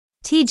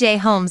TJ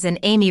Holmes and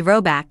Amy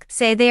Robach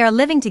say they are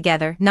living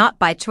together not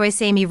by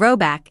choice. Amy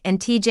Robach and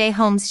TJ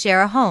Holmes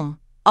share a home,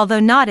 although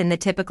not in the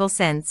typical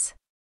sense.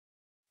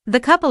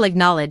 The couple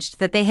acknowledged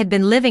that they had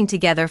been living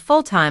together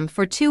full-time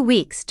for 2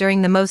 weeks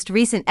during the most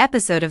recent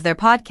episode of their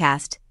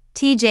podcast,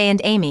 TJ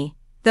and Amy,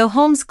 though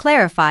Holmes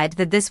clarified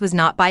that this was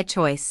not by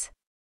choice.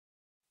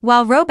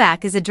 While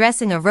Robach is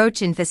addressing a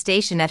roach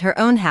infestation at her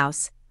own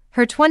house,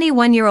 her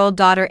 21-year-old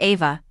daughter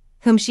Ava,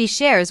 whom she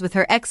shares with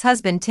her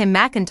ex-husband Tim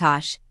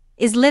McIntosh,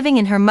 is living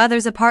in her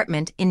mother's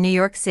apartment in New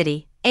York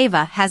City.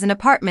 Ava has an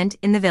apartment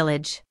in the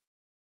Village.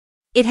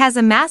 It has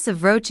a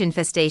massive roach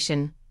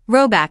infestation,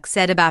 Robach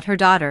said about her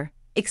daughter,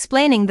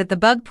 explaining that the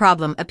bug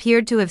problem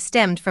appeared to have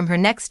stemmed from her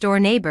next-door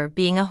neighbor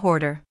being a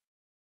hoarder.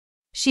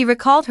 She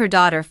recalled her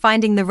daughter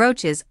finding the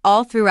roaches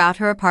all throughout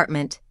her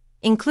apartment,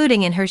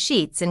 including in her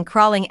sheets and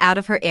crawling out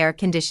of her air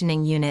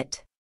conditioning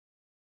unit.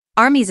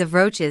 Armies of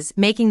roaches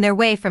making their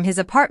way from his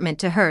apartment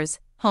to hers,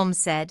 Holmes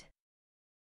said.